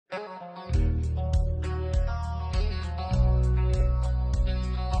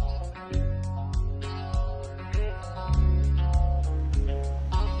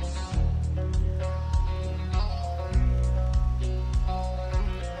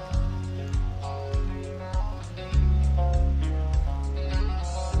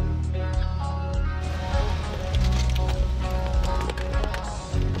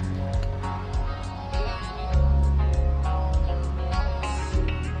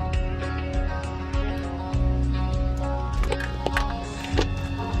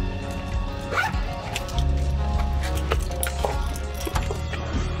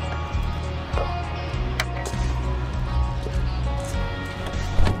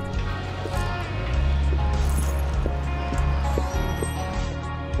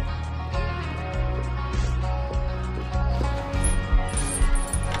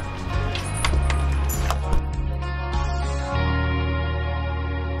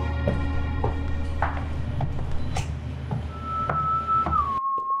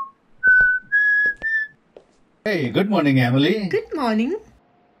Hey, good morning, Emily. Good morning.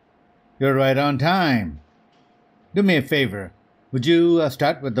 You're right on time. Do me a favor. Would you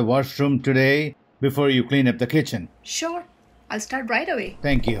start with the washroom today before you clean up the kitchen? Sure, I'll start right away.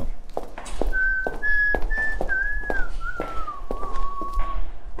 Thank you.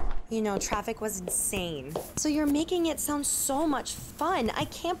 You know, traffic was insane. So you're making it sound so much fun. I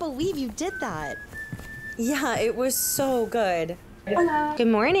can't believe you did that. Yeah, it was so good. Hola. Good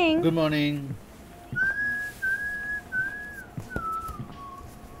morning. Good morning.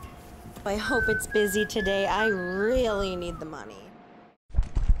 I hope it's busy today. I really need the money.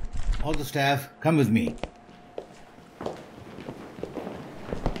 All the staff, come with me.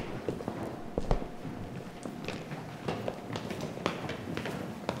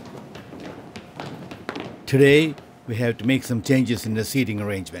 Today, we have to make some changes in the seating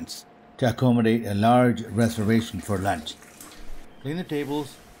arrangements to accommodate a large reservation for lunch. Clean the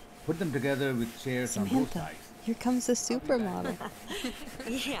tables, put them together with chairs on both sides. Here comes the supermodel.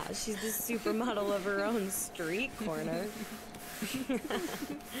 Yeah, she's the supermodel of her own street corner.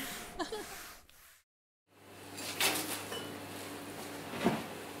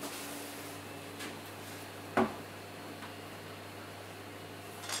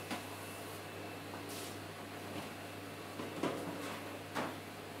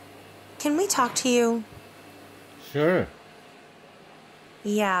 Can we talk to you? Sure.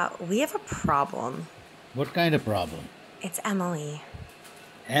 Yeah, we have a problem. What kind of problem? It's Emily.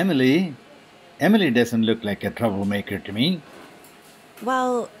 Emily? Emily doesn't look like a troublemaker to me.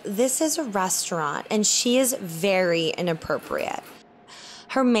 Well, this is a restaurant, and she is very inappropriate.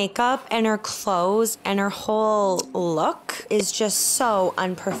 Her makeup and her clothes and her whole look is just so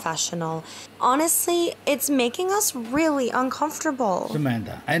unprofessional. Honestly, it's making us really uncomfortable.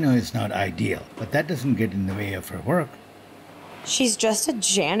 Samantha, I know it's not ideal, but that doesn't get in the way of her work. She's just a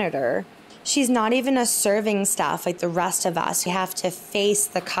janitor. She's not even a serving staff like the rest of us. You have to face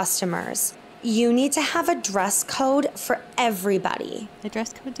the customers. You need to have a dress code for everybody. The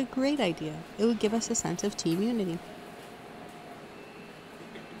dress code's a great idea. It would give us a sense of team unity.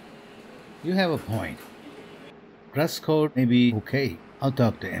 You have a point. Dress code may be okay. I'll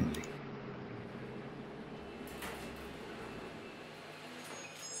talk to Emily.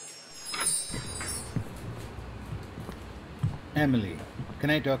 Emily, can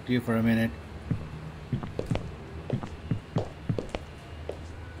I talk to you for a minute?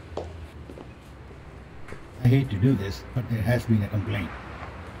 I hate to do this, but there has been a complaint.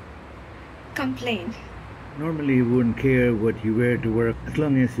 Complaint. Normally you wouldn't care what you wear to work as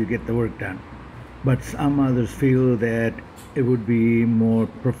long as you get the work done. But some others feel that it would be more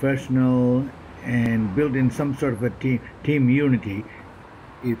professional and build in some sort of a team unity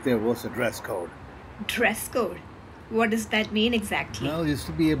if there was a dress code. Dress code. What does that mean exactly? Well, you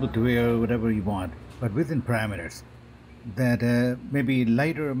should be able to wear whatever you want, but within parameters. That maybe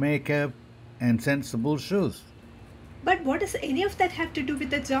lighter makeup and sensible shoes. But what does any of that have to do with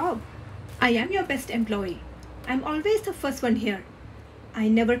the job? I am your best employee. I'm always the first one here. I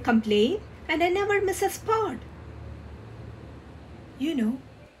never complain and I never miss a spot. You know,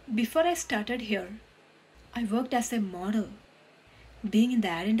 before I started here, I worked as a model. Being in the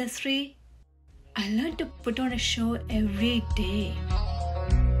ad industry, I learned to put on a show every day.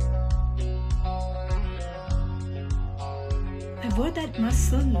 I wore that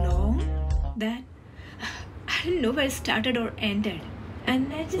mask so long that I didn't know where it started or ended.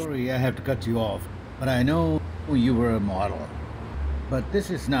 And I just... Sorry, I have to cut you off, but I know you were a model. But this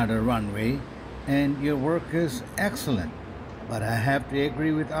is not a runway, and your work is excellent. But I have to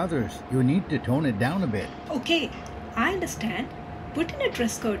agree with others. You need to tone it down a bit. Okay, I understand. Put in a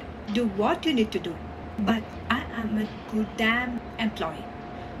dress code. Do what you need to do. But I am a good damn employee.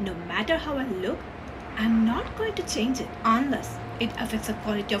 No matter how I look, I'm not going to change it unless it affects the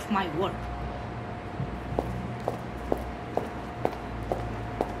quality of my work.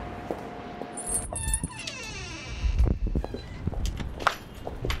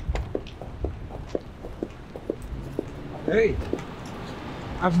 Hey,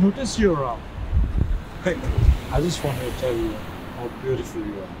 I've noticed you're around. Hey, I just wanted to tell you how beautiful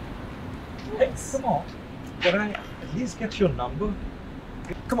you are. Hey, come on. Can I at least get your number?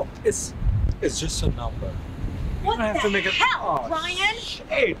 Come on, it's just a number. You What don't have the to make it. hell, Oh, Ryan?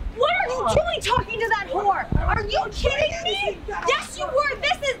 Shit. What are you doing talking to that whore? Are you kidding me? Yes, you were.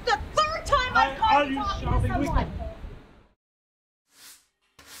 This is the third time I've Are caught you you talking shouting? to someone.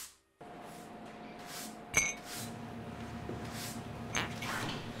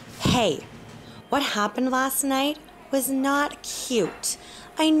 Hey, what happened last night was not cute.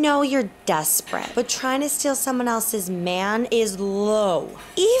 I know you're desperate, but trying to steal someone else's man is low.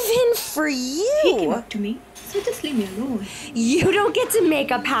 Even for He came you. up to me, so just leave me alone. You don't get to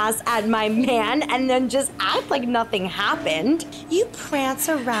make a pass at my man and then just act like nothing happened. You prance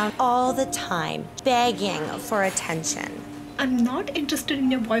around all the time, begging for attention. I'm not interested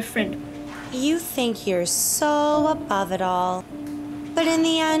in your boyfriend. You think you're so above it all. But in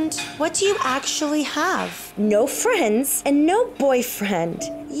the end, what do you actually have? No friends and no boyfriend.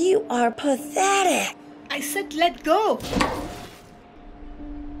 You are pathetic. I said let go.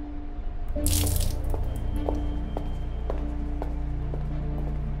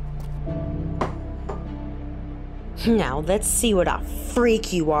 Now let's see what a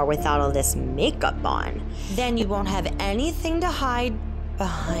freak you are without all this makeup on. Then you won't have anything to hide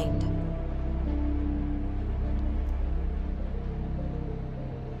behind.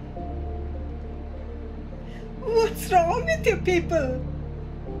 What's wrong with you people?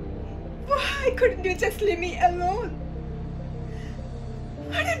 Why couldn't you just leave me alone?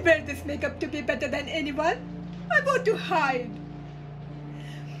 I didn't wear this makeup to be better than anyone. I want to hide.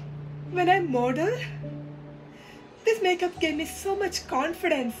 When I modeled, this makeup gave me so much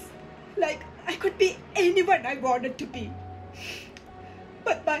confidence. Like I could be anyone I wanted to be.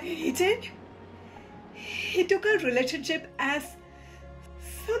 But my agent, he took our relationship as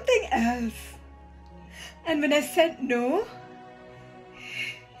something else. And when I said no,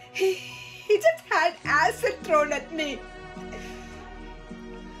 he just had acid thrown at me.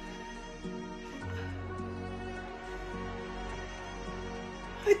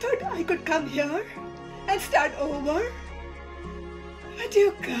 I thought I could come here and start over. But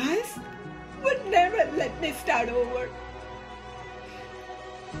you guys would never let me start over.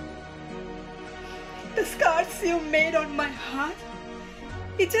 The scars you made on my heart,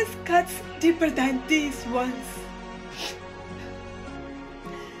 it just cuts deeper than these ones.